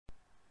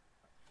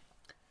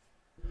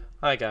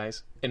Hi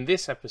guys, in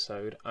this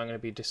episode I'm going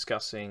to be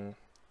discussing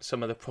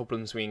some of the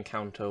problems we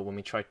encounter when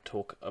we try to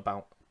talk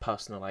about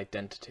personal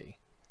identity.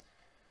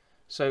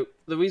 So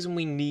the reason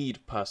we need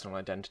personal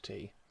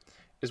identity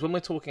is when we're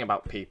talking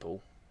about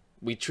people,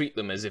 we treat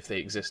them as if they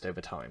exist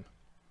over time.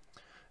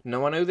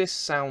 Now I know this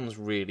sounds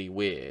really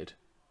weird,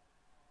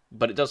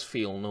 but it does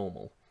feel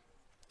normal.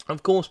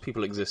 Of course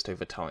people exist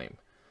over time.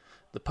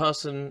 The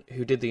person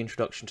who did the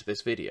introduction to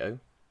this video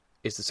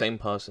is the same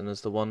person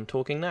as the one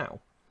talking now.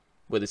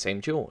 We're the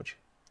same George.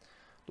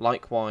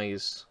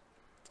 Likewise,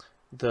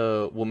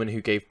 the woman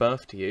who gave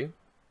birth to you,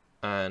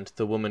 and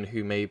the woman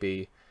who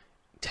maybe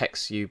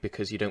texts you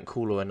because you don't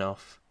call her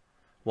enough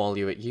while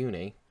you're at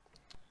uni,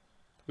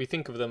 we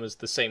think of them as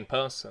the same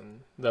person.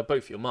 They're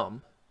both your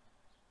mum.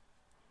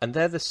 And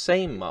they're the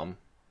same mum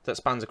that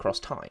spans across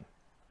time.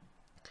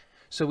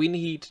 So we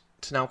need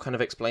to now kind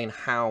of explain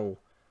how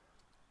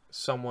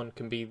someone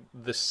can be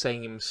the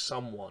same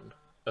someone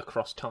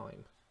across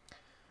time.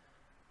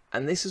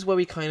 And this is where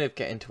we kind of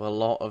get into a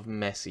lot of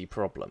messy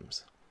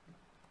problems.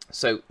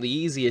 So the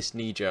easiest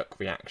knee-jerk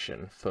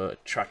reaction for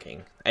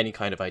tracking any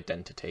kind of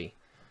identity,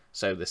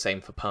 so the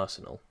same for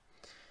personal,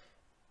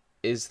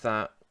 is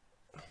that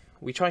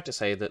we try to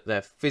say that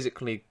they're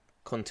physically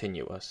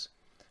continuous,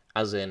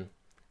 as in,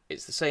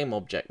 it's the same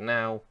object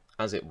now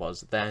as it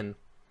was then,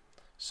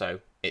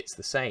 so it's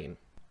the same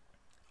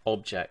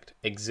object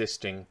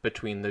existing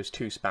between those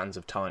two spans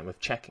of time of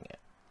checking it.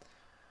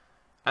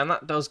 And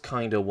that does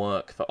kind of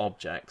work for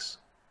objects,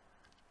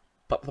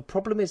 but the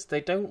problem is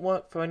they don't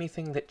work for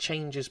anything that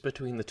changes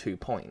between the 2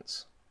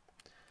 points.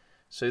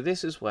 So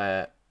this is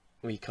where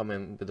we come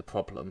in with the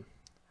problem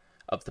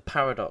of the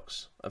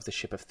paradox of the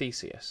ship of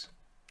Theseus.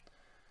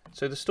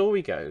 So the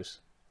story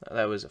goes that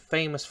there was a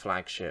famous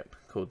flagship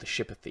called the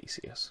ship of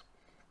Theseus.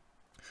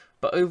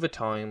 But over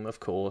time, of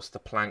course, the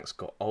planks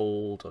got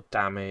old or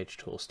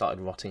damaged or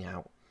started rotting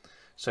out.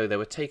 So they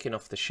were taken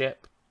off the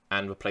ship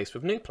and replaced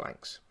with new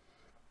planks.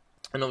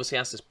 And obviously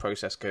as this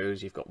process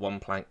goes, you've got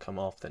one plank come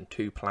off, then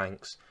two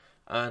planks,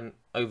 and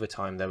over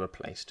time they're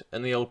replaced.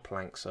 And the old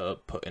planks are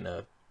put in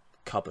a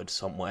cupboard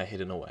somewhere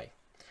hidden away.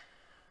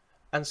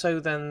 And so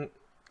then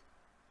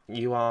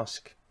you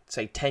ask,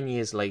 say 10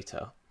 years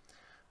later,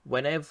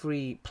 when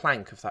every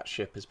plank of that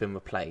ship has been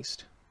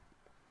replaced,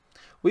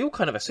 we all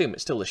kind of assume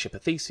it's still the ship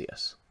of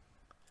Theseus.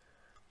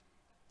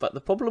 But the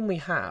problem we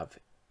have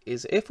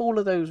is if all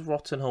of those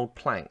rotten old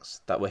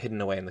planks that were hidden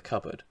away in the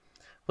cupboard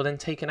were then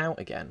taken out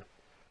again,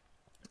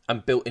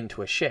 and built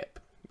into a ship,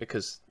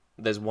 because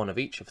there's one of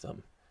each of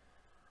them,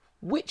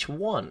 which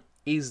one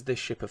is the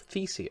ship of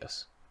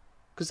Theseus?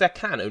 Because there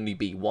can only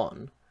be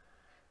one.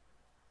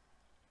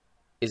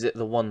 Is it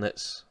the one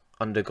that's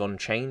undergone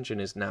change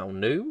and is now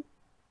new?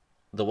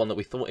 The one that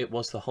we thought it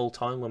was the whole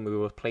time when we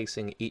were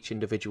replacing each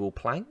individual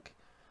plank?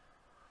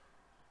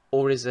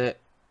 Or is it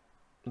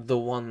the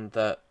one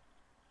that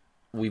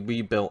we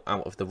rebuilt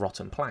out of the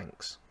rotten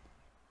planks?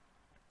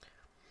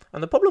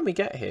 And the problem we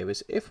get here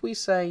is if we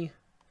say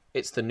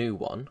it's the new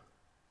one,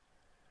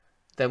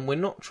 then we're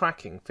not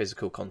tracking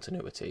physical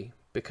continuity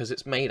because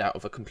it's made out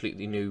of a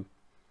completely new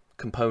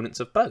components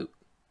of boat.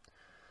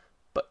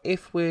 But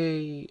if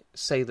we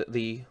say that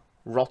the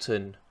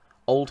rotten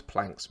old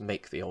planks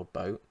make the old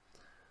boat,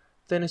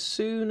 then as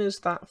soon as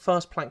that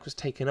first plank was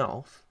taken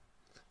off,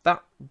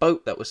 that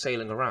boat that was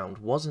sailing around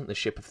wasn't the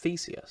ship of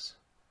Theseus.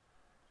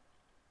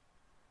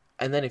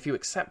 And then if you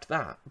accept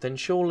that, then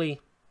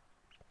surely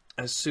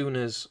as soon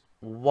as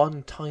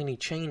one tiny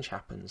change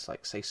happens,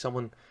 like say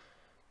someone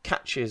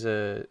catches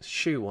a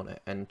shoe on it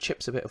and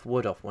chips a bit of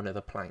wood off one of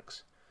the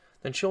planks,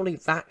 then surely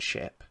that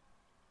ship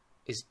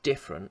is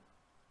different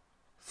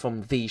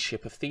from the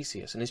ship of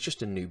Theseus and it's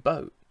just a new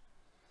boat.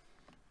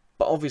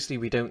 But obviously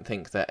we don't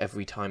think that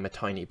every time a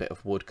tiny bit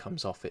of wood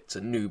comes off it's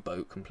a new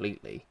boat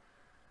completely.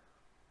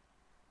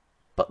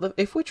 But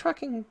if we're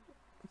tracking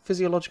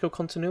physiological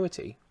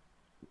continuity,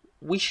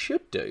 we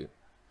should do.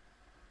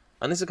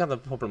 And this is kind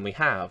of the problem we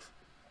have.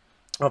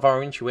 Of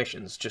our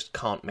intuitions just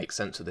can't make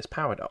sense of this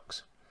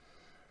paradox.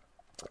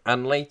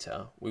 And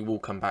later we will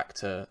come back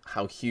to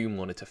how Hume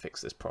wanted to fix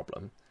this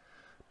problem,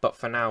 but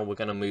for now we're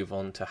going to move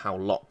on to how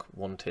Locke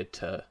wanted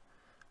to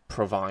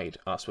provide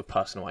us with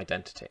personal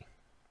identity.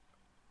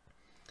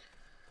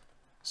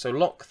 So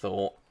Locke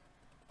thought,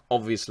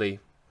 obviously,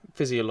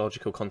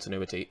 physiological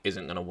continuity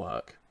isn't going to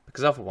work,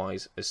 because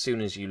otherwise, as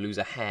soon as you lose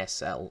a hair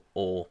cell,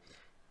 or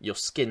your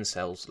skin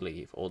cells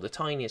leave, or the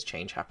tiniest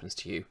change happens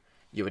to you,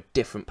 you're a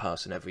different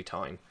person every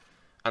time.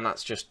 And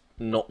that's just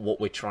not what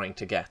we're trying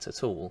to get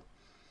at all.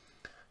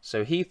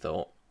 So he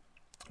thought,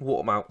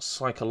 what about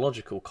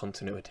psychological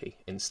continuity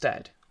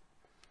instead?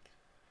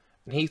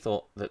 And he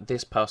thought that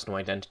this personal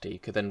identity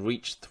could then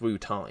reach through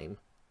time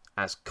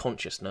as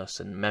consciousness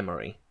and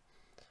memory.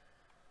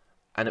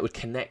 And it would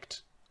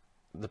connect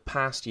the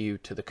past you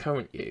to the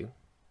current you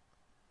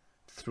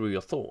through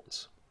your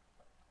thoughts.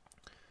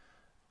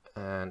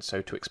 And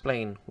so to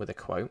explain with a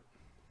quote,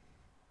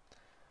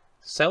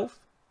 self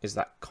is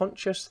that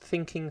conscious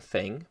thinking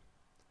thing,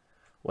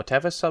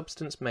 whatever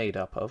substance made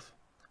up of,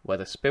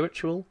 whether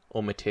spiritual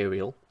or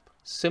material,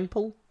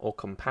 simple or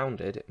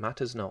compounded, it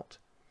matters not,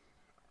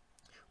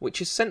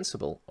 which is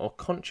sensible or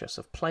conscious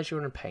of pleasure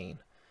and pain,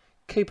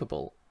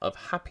 capable of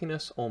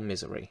happiness or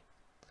misery,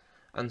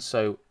 and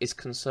so is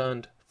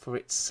concerned for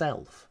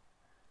itself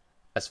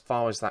as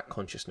far as that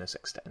consciousness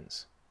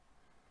extends.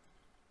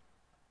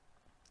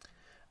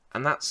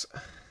 And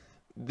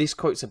this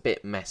quote's a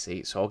bit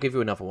messy, so I'll give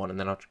you another one and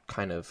then I'll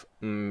kind of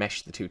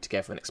mesh the two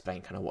together and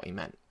explain kind of what he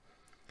meant.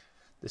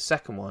 The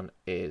second one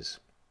is,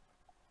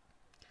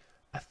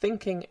 a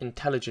thinking,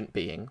 intelligent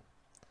being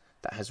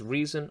that has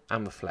reason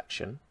and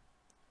reflection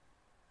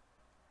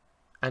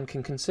and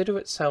can consider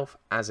itself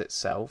as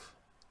itself,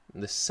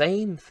 the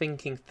same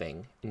thinking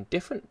thing in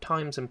different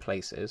times and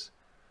places,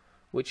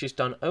 which is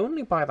done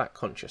only by that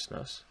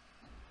consciousness,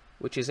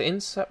 which is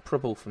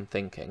inseparable from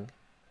thinking,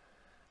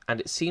 and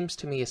it seems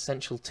to me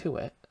essential to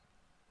it,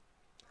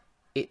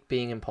 it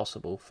being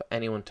impossible for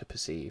anyone to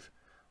perceive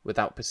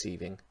without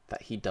perceiving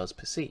that he does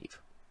perceive.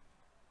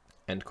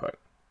 End quote.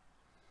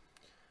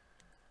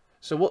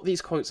 So what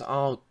these quotes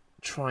are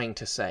trying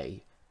to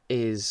say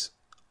is,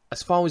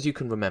 as far as you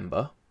can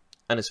remember,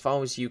 and as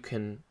far as you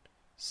can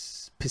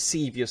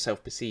perceive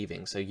yourself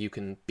perceiving, so you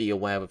can be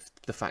aware of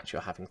the fact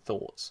you're having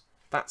thoughts,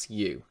 that's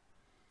you.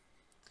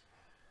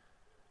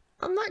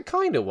 And that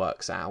kind of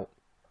works out,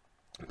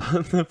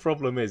 but the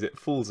problem is it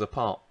falls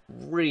apart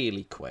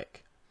really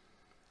quick.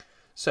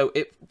 So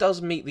it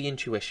does meet the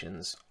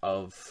intuitions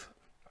of,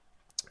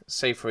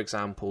 say for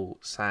example,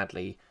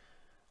 sadly,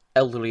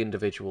 elderly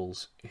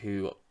individuals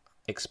who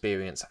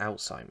experience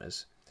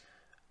Alzheimer's,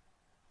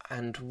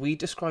 and we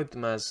describe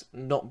them as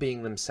not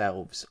being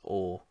themselves,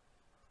 or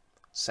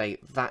say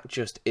that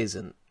just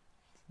isn't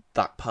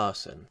that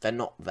person. They're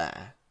not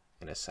there,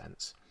 in a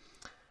sense.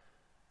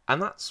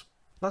 And that's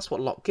what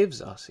Locke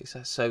gives us. He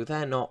says, so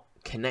they're not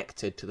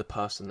connected to the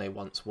person they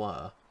once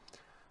were.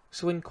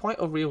 So in quite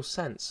a real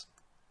sense,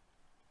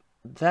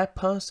 their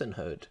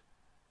personhood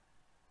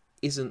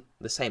isn't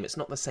the same. It's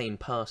not the same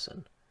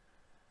person.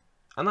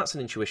 And that's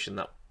an intuition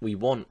that we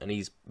want and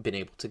he's been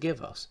able to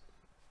give us.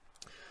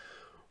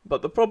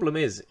 But the problem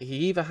is, he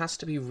either has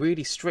to be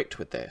really strict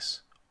with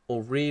this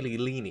or really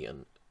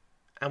lenient.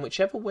 And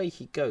whichever way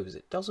he goes,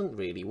 it doesn't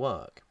really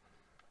work.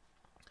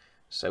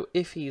 So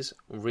if he's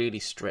really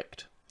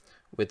strict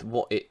with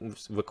what it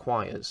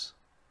requires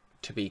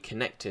to be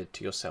connected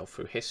to yourself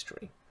through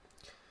history,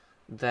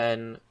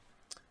 then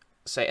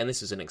say, and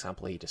this is an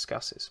example he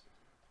discusses,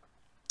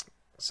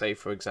 say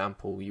for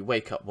example you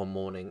wake up one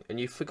morning and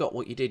you forgot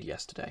what you did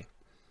yesterday.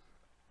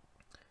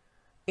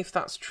 If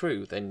that's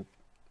true, then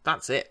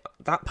that's it.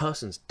 That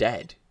person's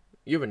dead.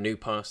 You're a new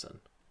person.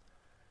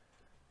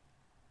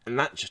 And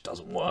that just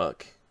doesn't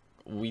work.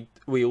 We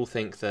all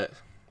think that,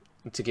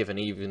 to give an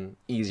even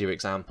easier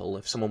example,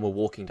 if someone were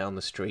walking down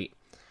the street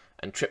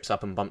and trips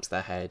up and bumps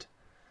their head,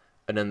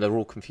 and then they're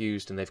all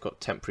confused and they've got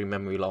temporary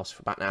memory loss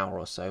for about an hour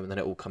or so, and then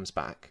it all comes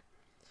back.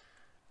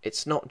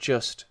 It's not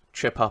just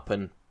trip up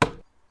and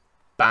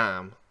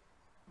bam,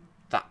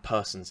 that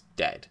person's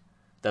dead.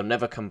 They'll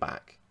never come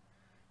back.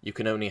 You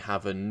can only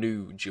have a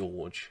new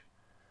George.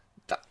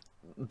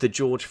 The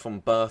George from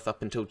birth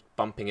up until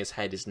bumping his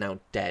head is now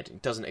dead.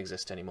 It doesn't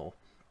exist anymore.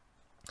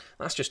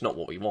 That's just not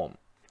what we want.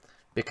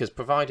 Because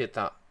provided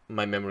that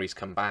my memories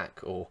come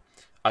back, or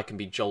I can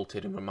be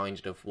jolted and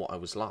reminded of what I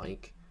was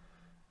like,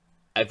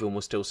 everyone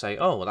will still say,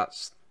 oh, well,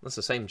 that's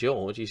the same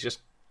George. He's just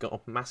got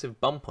a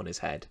massive bump on his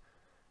head.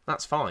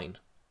 That's fine.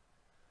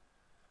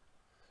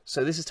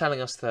 So this is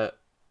telling us that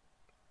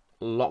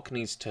Locke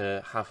needs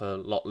to have a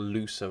lot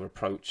looser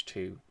approach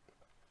to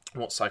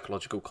what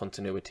psychological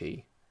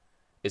continuity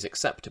is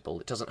acceptable.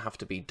 It doesn't have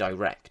to be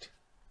direct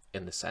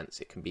in the sense.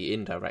 It can be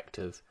indirect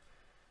of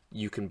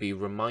you can be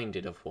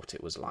reminded of what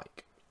it was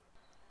like.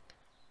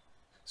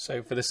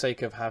 So for the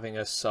sake of having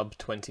a sub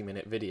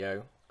 20-minute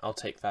video, I'll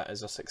take that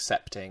as us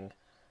accepting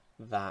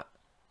that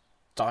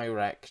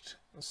direct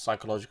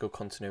psychological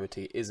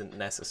continuity isn't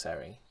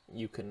necessary.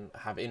 You can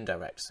have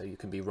indirect, so you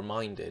can be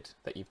reminded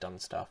that you've done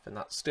stuff, and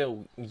that's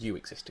still you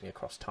existing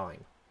across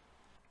time.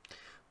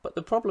 But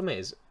the problem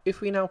is, if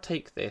we now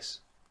take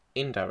this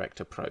indirect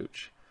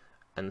approach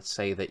and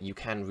say that you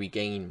can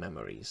regain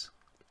memories,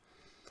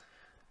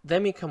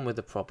 then we come with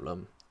the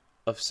problem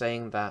of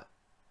saying that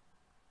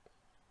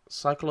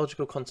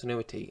psychological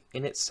continuity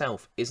in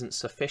itself isn't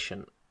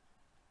sufficient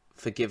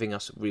for giving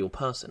us real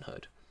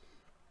personhood.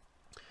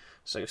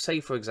 So say,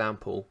 for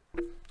example,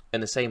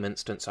 in the same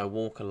instance, I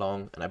walk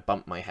along and I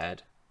bump my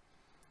head,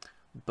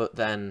 but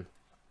then,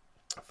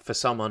 for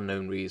some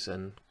unknown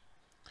reason,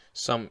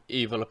 some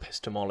evil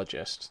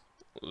epistemologist,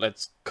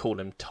 let's call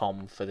him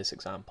Tom for this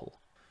example,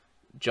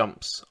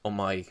 jumps on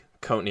my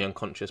currently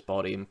unconscious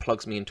body and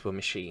plugs me into a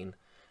machine,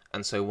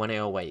 and so when I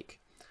awake,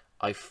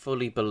 I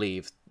fully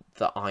believe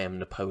that I am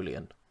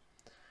Napoleon,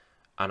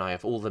 and I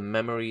have all the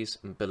memories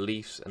and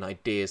beliefs and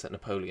ideas that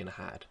Napoleon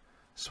had.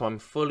 So I'm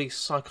fully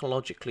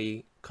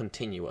psychologically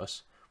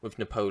continuous with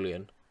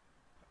Napoleon.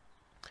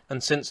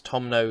 And since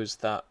Tom knows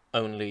that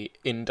only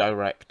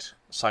indirect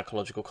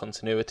psychological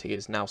continuity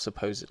is now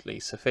supposedly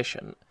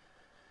sufficient,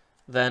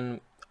 then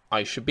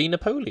I should be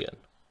Napoleon.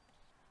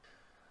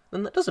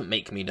 then that doesn't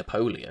make me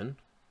Napoleon.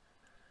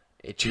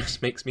 It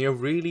just makes me a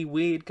really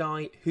weird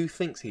guy who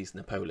thinks he's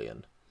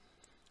Napoleon.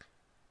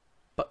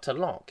 But to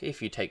Locke,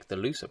 if you take the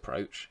loose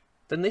approach,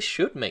 then this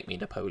should make me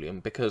Napoleon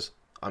because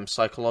I'm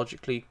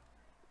psychologically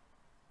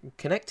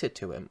connected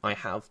to him. I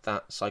have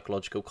that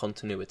psychological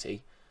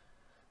continuity.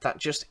 That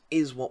just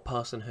is what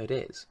personhood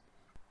is.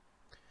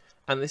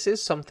 And this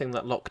is something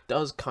that Locke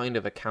does kind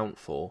of account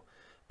for,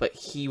 but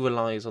he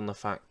relies on the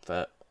fact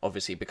that,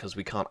 obviously because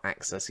we can't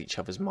access each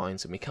other's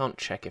minds and we can't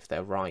check if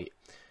they're right,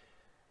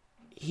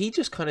 he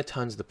just kind of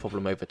turns the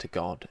problem over to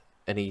God,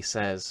 and he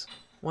says,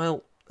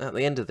 well, at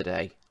the end of the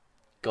day,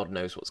 God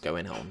knows what's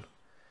going on.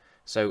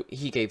 So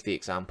he gave the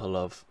example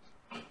of,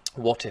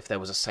 what if there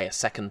was, say, a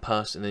second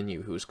person in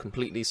you who was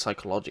completely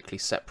psychologically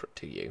separate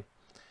to you?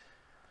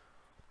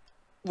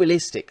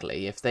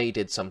 Realistically, if they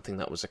did something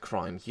that was a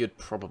crime, you'd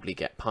probably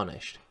get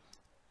punished.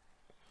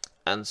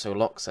 And so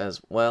Locke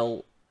says,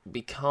 well,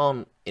 we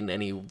can't in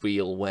any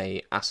real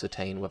way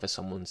ascertain whether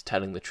someone's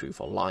telling the truth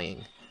or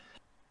lying.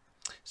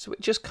 So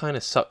it just kind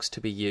of sucks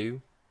to be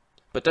you.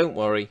 But don't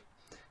worry,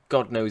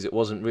 God knows it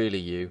wasn't really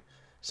you.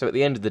 So at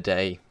the end of the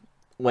day,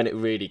 when it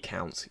really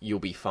counts, you'll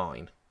be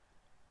fine.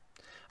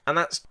 And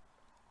that's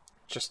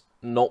just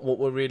not what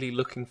we're really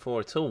looking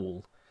for at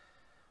all.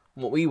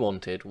 What we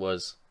wanted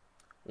was,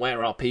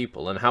 where are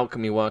people and how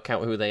can we work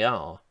out who they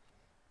are?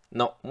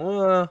 Not,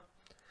 there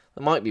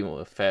might be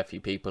a fair few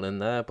people in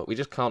there, but we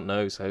just can't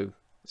know, so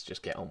let's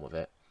just get on with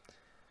it.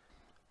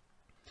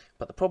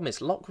 But the problem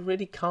is, Locke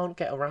really can't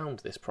get around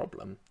this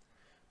problem,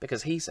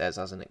 because he says,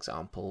 as an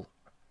example,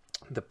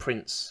 the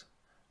prince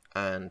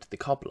and the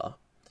cobbler,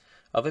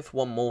 of if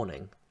one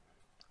morning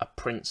a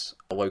prince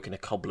awoke in a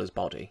cobbler's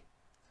body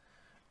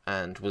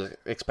and was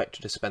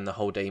expected to spend the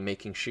whole day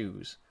making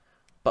shoes,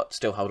 but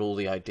still had all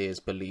the ideas,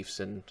 beliefs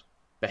and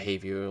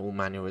behavioural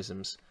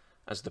mannerisms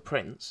as the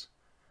prince,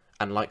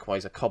 and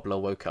likewise a cobbler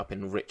woke up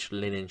in rich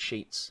linen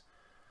sheets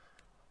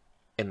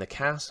in the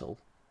castle,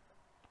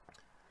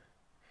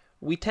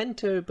 we tend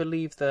to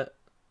believe that,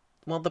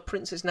 well, the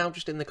prince is now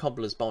just in the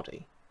cobbler's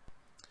body.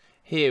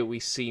 Here we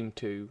seem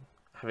to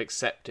have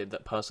accepted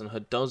that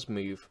personhood does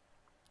move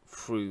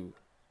through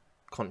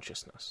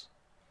consciousness,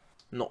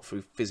 not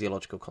through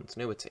physiological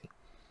continuity.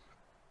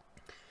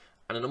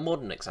 And in a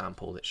modern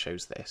example that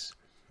shows this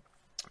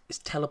is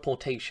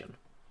teleportation.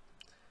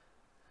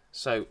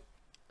 So,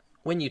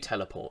 when you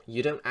teleport,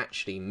 you don't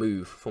actually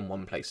move from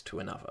one place to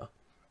another.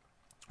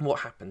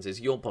 What happens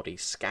is your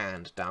body's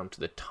scanned down to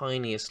the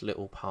tiniest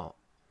little part,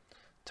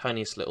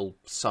 tiniest little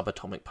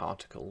subatomic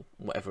particle,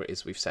 whatever it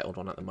is we've settled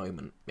on at the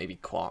moment, maybe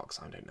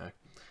quarks, I don't know.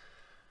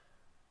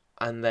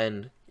 And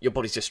then your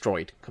body's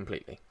destroyed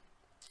completely.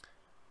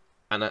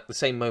 And at the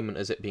same moment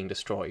as it being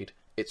destroyed,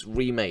 it's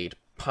remade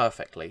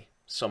perfectly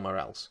somewhere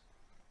else.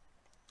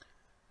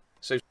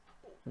 So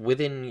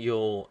within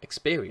your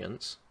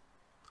experience,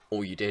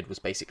 all you did was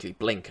basically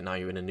blink and now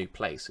you're in a new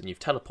place and you've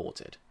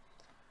teleported.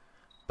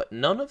 But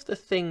none of the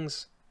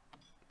things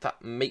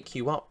that make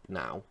you up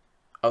now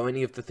are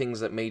any of the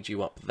things that made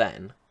you up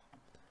then,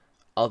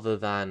 other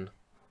than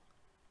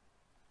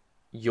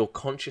your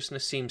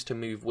consciousness seems to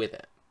move with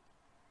it.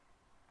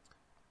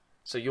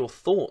 So your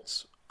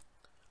thoughts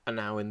are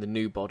now in the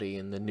new body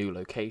in the new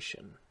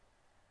location,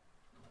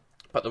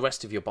 but the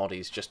rest of your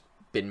body's just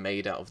been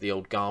made out of the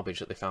old garbage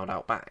that they found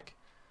out back.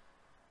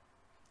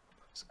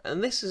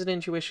 And this is an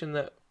intuition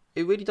that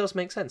it really does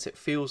make sense. It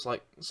feels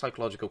like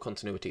psychological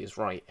continuity is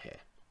right here.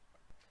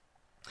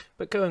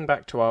 But going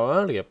back to our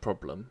earlier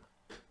problem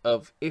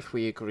of if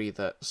we agree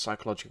that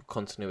psychological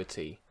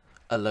continuity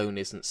alone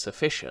isn't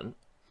sufficient,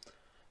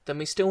 then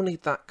we still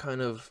need that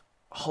kind of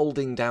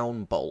holding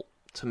down bolt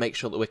to make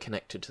sure that we're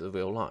connected to the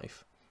real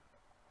life.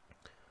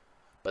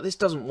 But this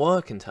doesn't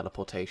work in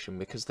teleportation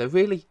because there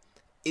really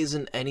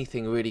isn't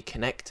anything really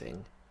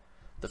connecting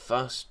the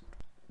first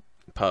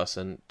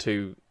person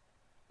to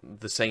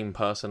the same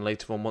person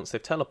later on once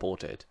they've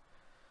teleported.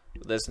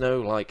 There's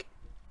no, like,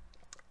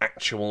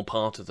 actual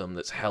part of them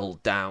that's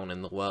held down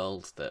in the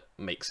world that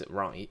makes it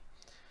right.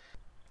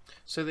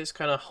 So this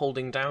kind of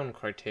holding down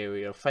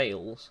criteria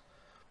fails,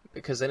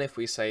 because then if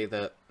we say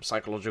that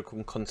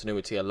psychological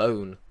continuity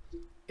alone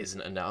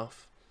isn't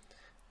enough,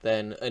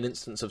 then an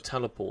instance of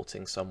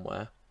teleporting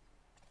somewhere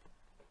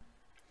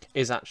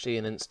is actually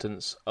an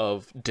instance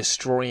of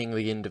destroying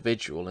the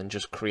individual and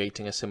just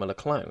creating a similar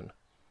clone.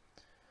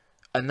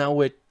 And now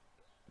we're,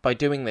 by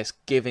doing this,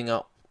 giving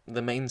up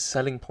the main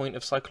selling point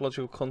of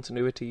psychological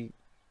continuity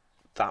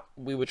that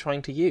we were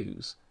trying to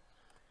use.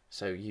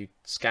 So you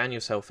scan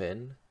yourself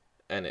in,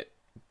 and it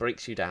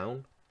breaks you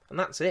down, and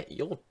that's it,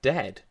 you're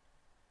dead.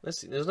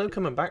 There's no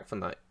coming back from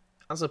that.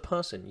 As a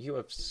person, you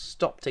have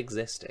stopped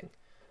existing.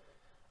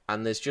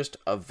 And there's just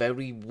a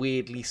very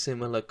weirdly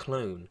similar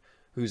clone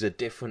who's a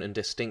different and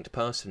distinct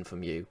person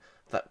from you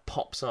that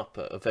pops up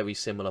at a very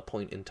similar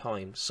point in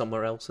time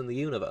somewhere else in the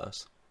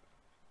universe.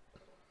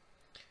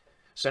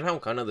 So now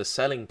kind of the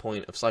selling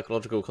point of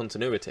psychological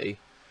continuity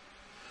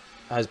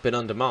has been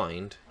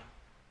undermined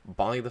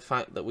by the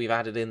fact that we've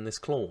added in this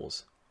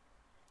clause.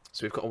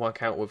 So we've got to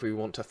work out whether we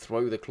want to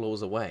throw the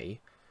clause away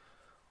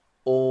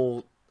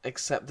or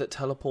accept that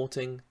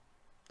teleporting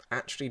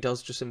actually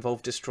does just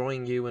involve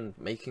destroying you and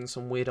making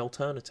some weird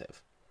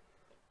alternative.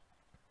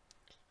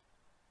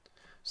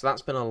 So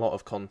that's been a lot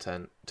of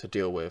content to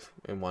deal with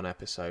in one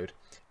episode.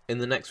 In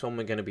the next one,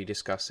 we're going to be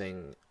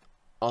discussing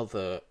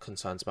other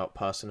concerns about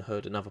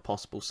personhood and other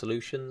possible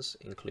solutions,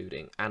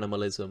 including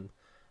animalism,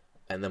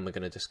 and then we're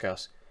going to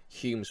discuss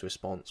Hume's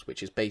response,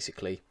 which is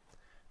basically,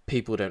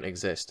 people don't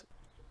exist.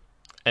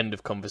 End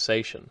of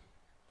conversation.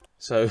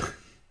 So,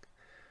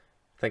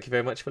 thank you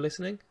very much for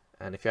listening,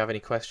 and if you have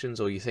any questions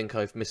or you think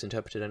I've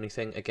misinterpreted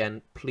anything,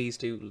 again, please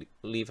do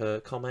leave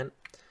a comment,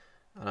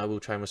 and I will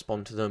try and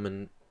respond to them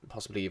and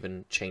possibly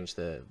even change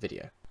the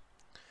video.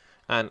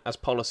 And as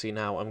policy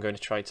now, I'm going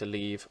to try to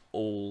leave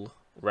all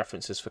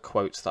references for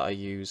quotes that I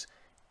use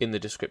in the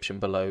description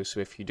below, so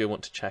if you do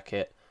want to check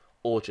it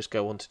or just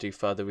go on to do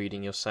further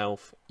reading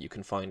yourself, you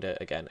can find it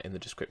again in the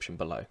description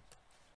below.